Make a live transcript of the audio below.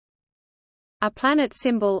A planet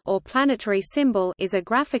symbol or planetary symbol is a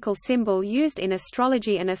graphical symbol used in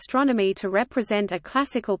astrology and astronomy to represent a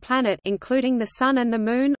classical planet including the Sun and the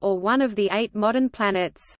Moon or one of the 8 modern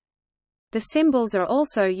planets. The symbols are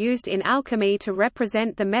also used in alchemy to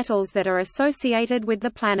represent the metals that are associated with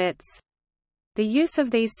the planets. The use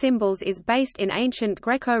of these symbols is based in ancient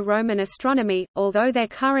Greco-Roman astronomy, although their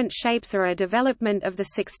current shapes are a development of the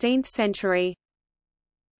 16th century.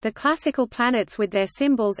 The classical planets with their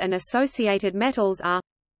symbols and associated metals are.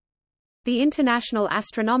 The International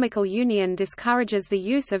Astronomical Union discourages the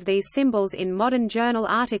use of these symbols in modern journal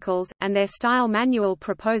articles, and their style manual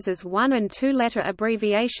proposes 1- and 2-letter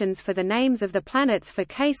abbreviations for the names of the planets for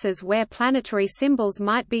cases where planetary symbols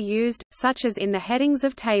might be used, such as in the headings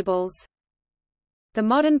of tables. The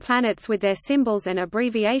modern planets with their symbols and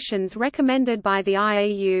abbreviations recommended by the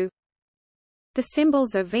IAU. The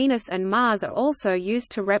symbols of Venus and Mars are also used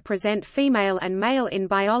to represent female and male in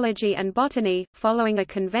biology and botany, following a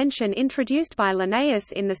convention introduced by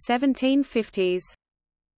Linnaeus in the 1750s.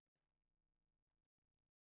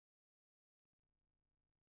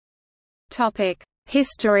 Topic: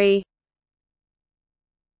 History.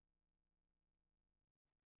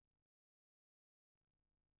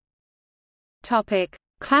 Topic: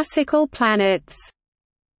 Classical planets.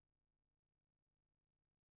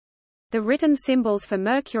 The written symbols for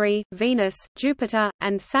Mercury, Venus, Jupiter,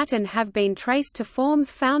 and Saturn have been traced to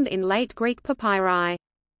forms found in late Greek papyri.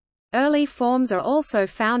 Early forms are also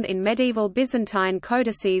found in medieval Byzantine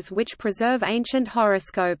codices which preserve ancient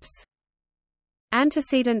horoscopes.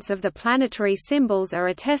 Antecedents of the planetary symbols are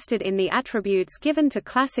attested in the attributes given to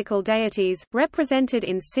classical deities, represented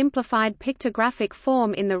in simplified pictographic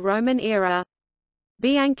form in the Roman era.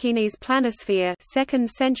 Bianchini's planisphere 2nd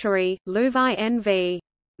century, Louvre NV.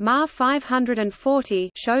 Ma 540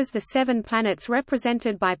 shows the 7 planets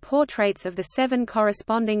represented by portraits of the 7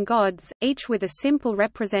 corresponding gods, each with a simple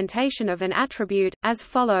representation of an attribute, as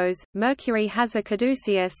follows: Mercury has a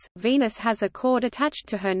caduceus, Venus has a cord attached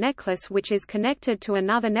to her necklace which is connected to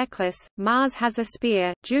another necklace, Mars has a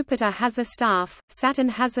spear, Jupiter has a staff, Saturn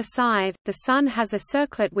has a scythe, the Sun has a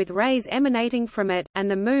circlet with rays emanating from it, and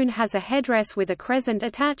the Moon has a headdress with a crescent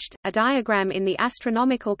attached. A diagram in the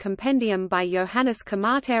Astronomical Compendium by Johannes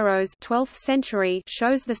Camateros 12th century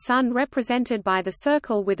shows the Sun represented by the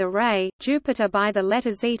circle with a ray, Jupiter by the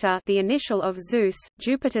letter zeta, the initial of Zeus,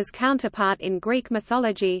 Jupiter's counterpart in Greek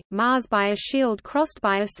mythology, Mars by a shield crossed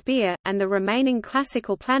by a spear, and the remaining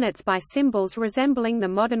classical planets by symbols resembling the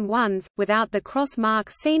modern ones, without the cross mark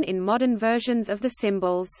seen in modern versions of the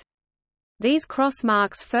symbols. These cross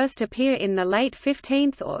marks first appear in the late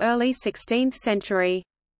 15th or early 16th century.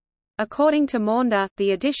 According to Maunder,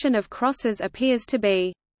 the addition of crosses appears to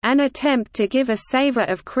be an attempt to give a savor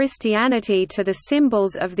of Christianity to the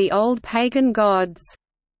symbols of the old pagan gods.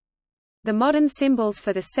 The modern symbols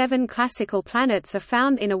for the 7 classical planets are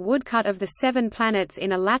found in a woodcut of the 7 planets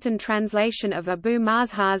in a Latin translation of Abu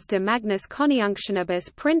Mazhar's De Magnis Conjunctionibus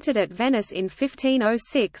printed at Venice in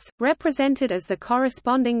 1506, represented as the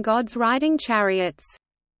corresponding gods riding chariots.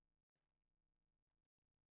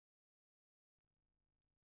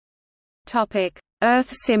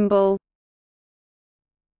 Earth symbol.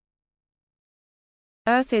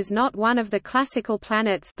 Earth is not one of the classical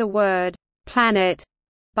planets, the word planet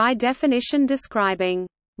by definition describing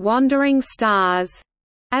wandering stars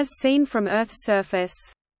as seen from Earth's surface.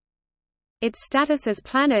 Its status as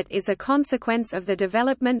planet is a consequence of the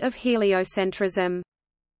development of heliocentrism.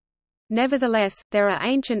 Nevertheless, there are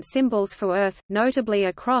ancient symbols for Earth, notably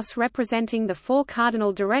a cross representing the 4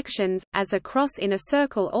 cardinal directions, as a cross in a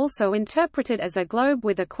circle also interpreted as a globe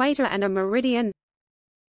with equator and a meridian.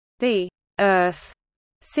 The Earth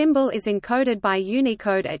symbol is encoded by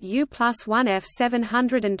Unicode at U+1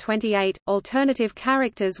 F728. Alternative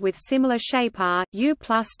characters with similar shape are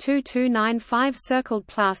U+2295 circled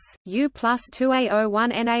plus,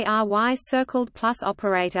 U+2A01 NARY circled plus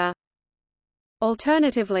operator.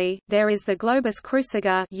 Alternatively, there is the globus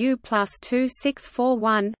cruciger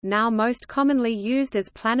U+2641, now most commonly used as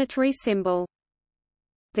planetary symbol.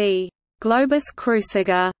 The globus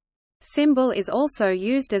cruciger symbol is also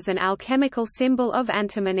used as an alchemical symbol of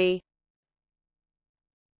antimony.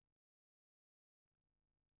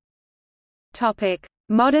 Topic: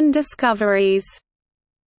 Modern discoveries.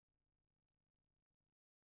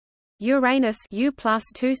 Uranus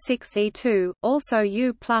U+26E2, also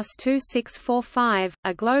U+2645,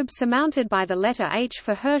 a globe surmounted by the letter H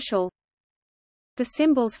for Herschel. The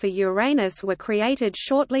symbols for Uranus were created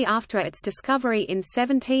shortly after its discovery in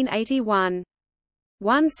 1781.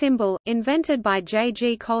 One symbol, invented by J.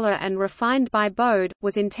 G. Kohler and refined by Bode,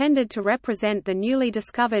 was intended to represent the newly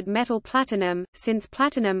discovered metal platinum. Since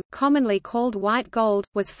platinum, commonly called white gold,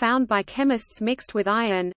 was found by chemists mixed with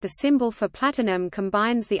iron, the symbol for platinum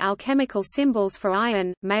combines the alchemical symbols for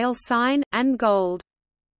iron, male sign, and gold.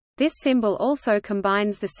 This symbol also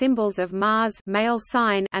combines the symbols of Mars, male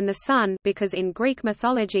sign, and the Sun, because in Greek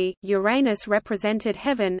mythology, Uranus represented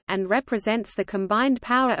heaven, and represents the combined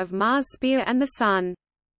power of Mars' spear and the Sun.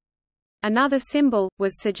 Another symbol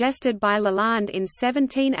was suggested by Lalande in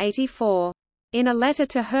 1784. In a letter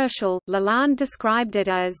to Herschel, Lalande described it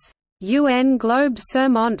as un globe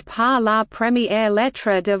surmonté par la première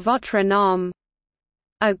lettre de votre nom,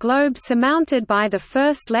 a globe surmounted by the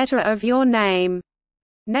first letter of your name.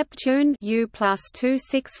 Neptune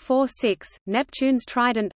U+2646, Neptune's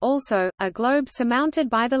trident, also, a globe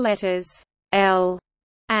surmounted by the letters L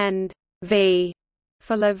and V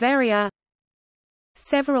for Leveria.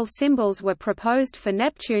 Several symbols were proposed for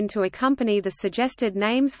Neptune to accompany the suggested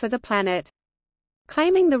names for the planet.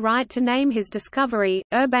 Claiming the right to name his discovery,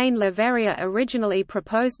 Urbain Leverrier originally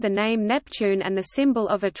proposed the name Neptune and the symbol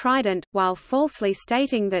of a trident, while falsely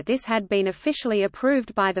stating that this had been officially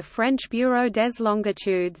approved by the French Bureau des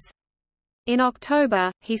Longitudes. In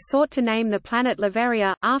October, he sought to name the planet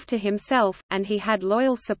Leverrier, after himself, and he had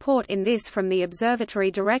loyal support in this from the observatory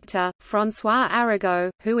director, François Arago,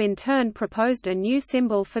 who in turn proposed a new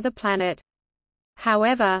symbol for the planet.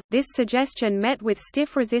 However, this suggestion met with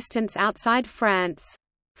stiff resistance outside France.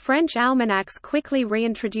 French almanacs quickly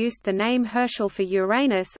reintroduced the name Herschel for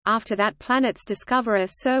Uranus, after that planet's discoverer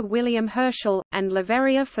Sir William Herschel, and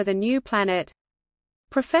Leverrier for the new planet.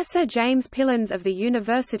 Professor James Pillins of the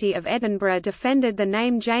University of Edinburgh defended the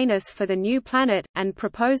name Janus for the new planet, and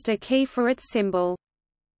proposed a key for its symbol.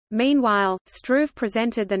 Meanwhile, Struve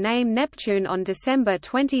presented the name Neptune on December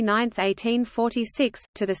 29, 1846,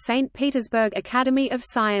 to the St. Petersburg Academy of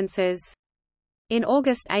Sciences. In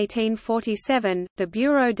August 1847, the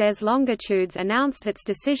Bureau des Longitudes announced its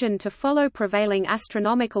decision to follow prevailing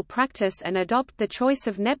astronomical practice and adopt the choice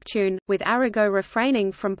of Neptune, with Arago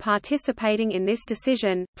refraining from participating in this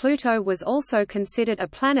decision. Pluto was also considered a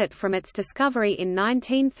planet from its discovery in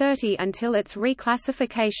 1930 until its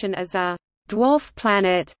reclassification as a dwarf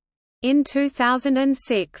planet in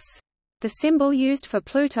 2006. The symbol used for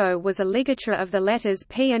Pluto was a ligature of the letters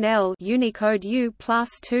P and L, Unicode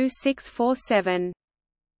U+2647.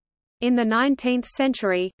 In the 19th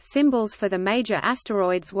century, symbols for the major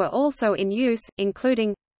asteroids were also in use,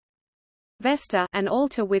 including Vesta, an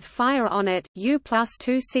altar with fire on it,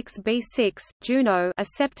 U+26b6, Juno, a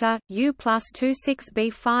scepter,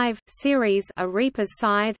 U+26b5, Ceres, a reaper's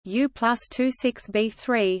scythe,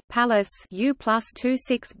 U+26b3, Pallas,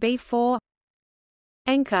 U+26b4.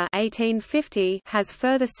 Enka 1850 has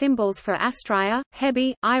further symbols for Astrea,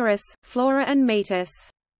 Hebe, Iris, Flora and Metis.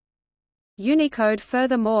 Unicode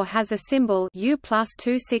furthermore has a symbol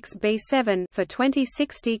U+26b7 for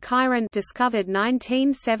 2060 Chiron, discovered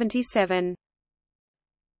 1977.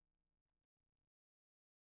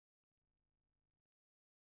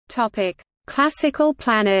 Topic: Classical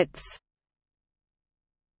planets.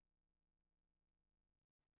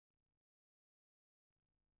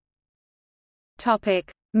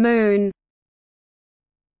 Topic: Moon.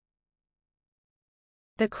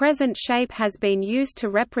 The crescent shape has been used to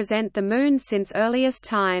represent the Moon since earliest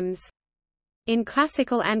times. In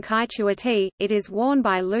classical Anchiatuity, it is worn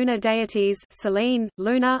by lunar deities Selene,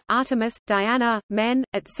 Luna, Artemis, Diana, men,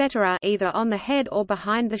 etc. either on the head or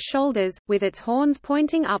behind the shoulders, with its horns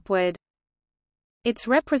pointing upward. Its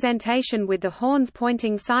representation with the horns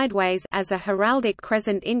pointing sideways as a heraldic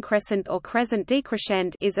crescent increscent or crescent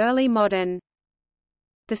decrescent is early modern.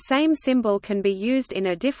 The same symbol can be used in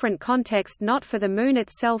a different context, not for the Moon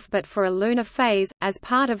itself but for a lunar phase, as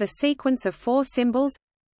part of a sequence of 4 symbols.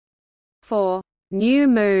 For new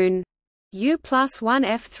moon, U+1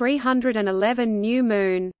 F311 new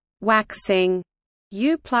moon, waxing,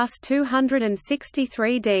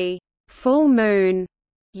 U+263d, full moon,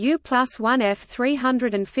 U+1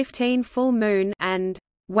 F315 full moon, and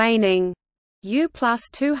waning,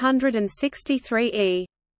 U+263e.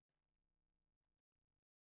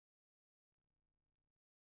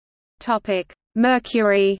 Topic: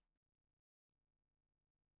 Mercury.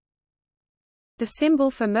 The symbol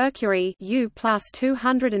for Mercury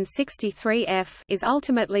U+263F is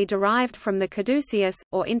ultimately derived from the caduceus,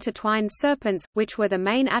 or intertwined serpents, which were the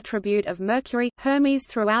main attribute of Mercury, Hermes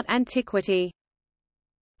throughout antiquity.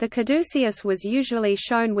 The caduceus was usually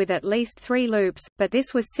shown with at least 3 loops, but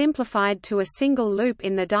this was simplified to a single loop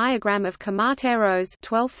in the diagram of Kamateros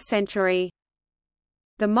 12th century.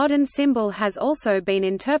 The modern symbol has also been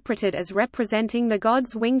interpreted as representing the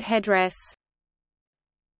god's winged headdress.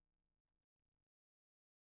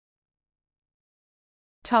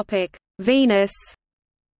 Venus.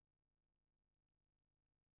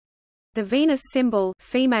 The Venus symbol,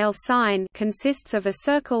 female sign, consists of a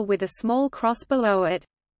circle with a small cross below it.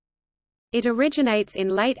 It originates in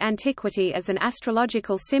late antiquity as an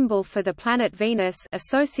astrological symbol for the planet Venus,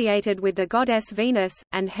 associated with the goddess Venus,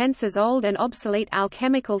 and hence as old and obsolete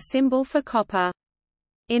alchemical symbol for copper.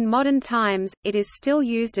 In modern times, it is still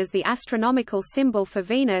used as the astronomical symbol for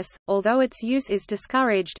Venus, although its use is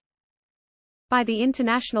discouraged by the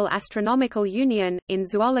International Astronomical Union. In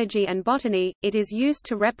zoology and botany, it is used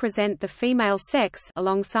to represent the female sex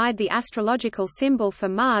alongside the astrological symbol for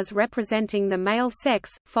Mars representing the male sex,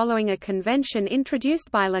 following a convention introduced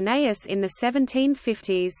by Linnaeus in the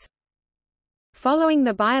 1750s. Following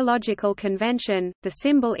the biological convention, the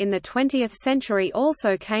symbol in the 20th century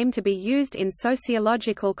also came to be used in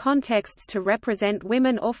sociological contexts to represent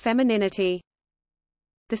women or femininity.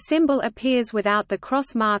 The symbol appears without the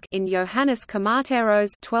cross mark in Johannes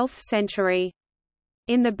Camatero's 12th century.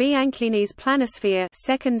 In the Bianchini's planisphere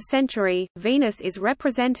 2nd century, Venus is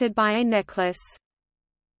represented by a necklace.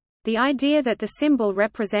 The idea that the symbol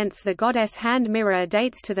represents the goddess hand mirror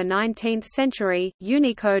dates to the 19th century.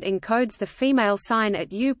 Unicode encodes the female sign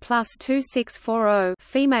at U+2640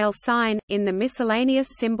 female sign, in the miscellaneous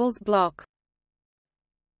symbols block.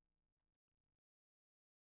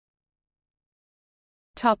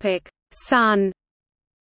 Sun.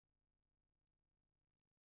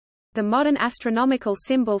 The modern astronomical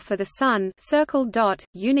symbol for the Sun, circled dot,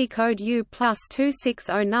 Unicode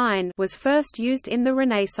U+2609, was first used in the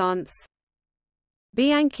Renaissance.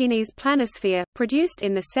 Bianchini's planisphere, produced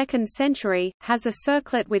in the 2nd century, has a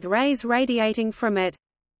circlet with rays radiating from it.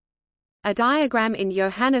 A diagram in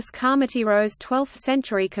Johannes Camatero's 12th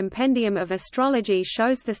century Compendium of Astrology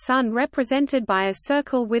shows the Sun represented by a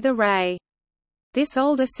circle with a ray. This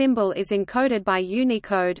older symbol is encoded by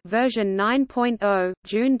Unicode version 9.0,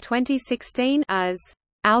 June 2016 as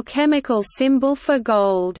alchemical symbol for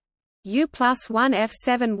gold,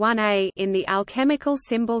 U+1F71A in the alchemical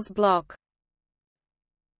symbols block.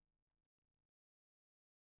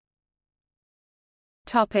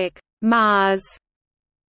 Topic: Mars.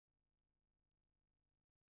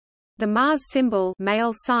 The Mars symbol,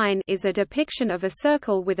 male sign, is a depiction of a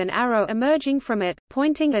circle with an arrow emerging from it,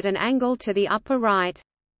 pointing at an angle to the upper right.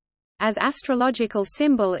 As astrological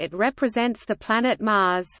symbol it represents the planet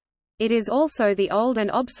Mars. It is also the old and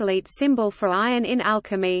obsolete symbol for iron in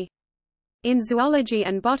alchemy. In zoology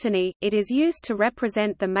and botany, it is used to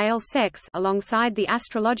represent the male sex alongside the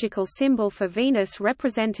astrological symbol for Venus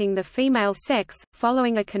representing the female sex.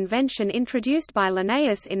 Following a convention introduced by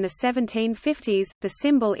Linnaeus in the 1750s, the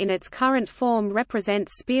symbol in its current form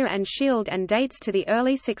represents spear and shield and dates to the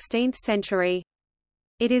early 16th century.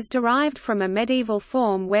 It is derived from a medieval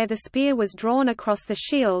form where the spear was drawn across the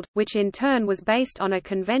shield, which in turn was based on a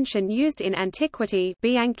convention used in antiquity,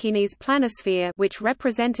 Bianchini's planisphere, which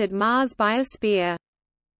represented Mars by a spear.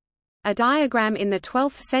 A diagram in the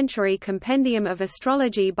 12th century Compendium of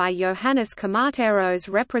Astrology by Johannes Camateros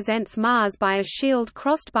represents Mars by a shield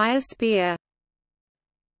crossed by a spear.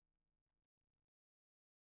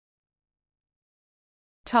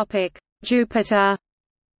 Jupiter.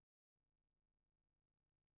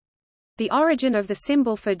 The origin of the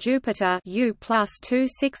symbol for Jupiter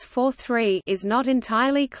U+2643 is not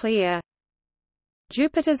entirely clear.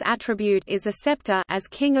 Jupiter's attribute is a scepter as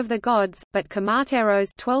king of the gods, but Camateros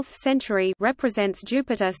 12th century represents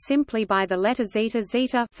Jupiter simply by the letter zeta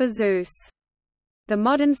zeta for Zeus. The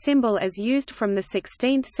modern symbol as used from the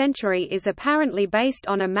 16th century is apparently based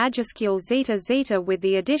on a majuscule zeta zeta with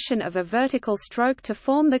the addition of a vertical stroke to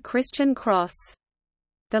form the Christian cross.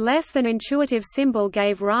 The less-than-intuitive symbol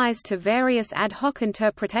gave rise to various ad hoc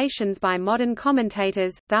interpretations by modern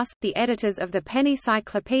commentators, thus, the editors of the Penny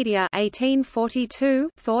Cyclopedia 1842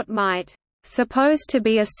 thought might "supposed to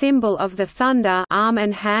be a symbol of the thunder arm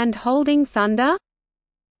and hand holding thunder?"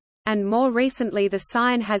 and more recently the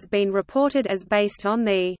sign has been reported as based on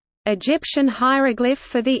the Egyptian hieroglyph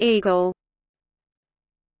for the eagle.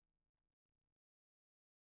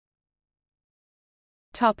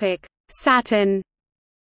 Saturn.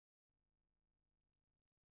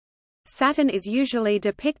 Saturn is usually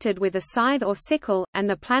depicted with a scythe or sickle, and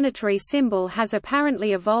the planetary symbol has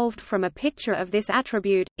apparently evolved from a picture of this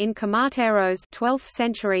attribute, in Camateros 12th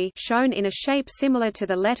century shown in a shape similar to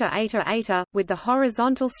the letter eta eta, with the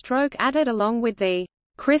horizontal stroke added along with the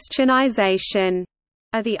Christianization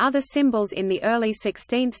of the other symbols in the early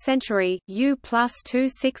 16th century,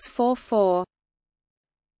 U+2644.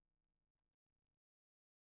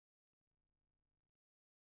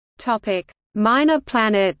 Topic: Minor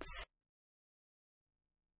planets.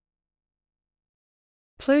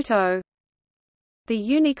 Pluto. The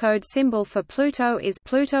Unicode symbol for Pluto is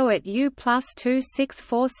Pluto at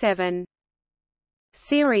U+2647.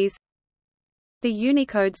 Ceres. The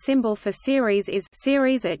Unicode symbol for Ceres is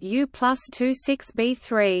Ceres at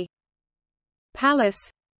U+26b3. Pallas.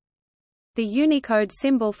 The Unicode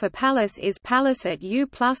symbol for Pallas is Pallas at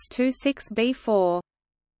U+26b4.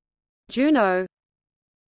 Juno.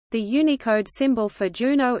 The Unicode symbol for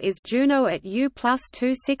Juno is Juno at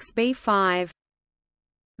U+26b5.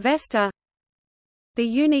 Vesta. The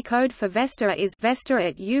Unicode for Vesta is Vesta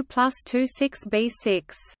at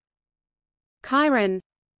U+26b6. Chiron.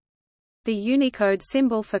 The Unicode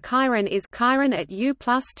symbol for Chiron is Chiron at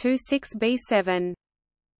U+26b7.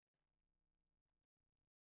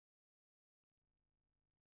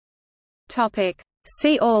 Topic: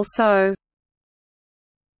 See also.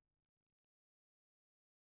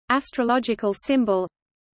 Astrological symbol,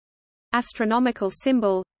 astronomical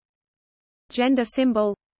symbol, gender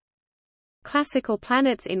symbol, classical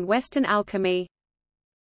planets in Western alchemy.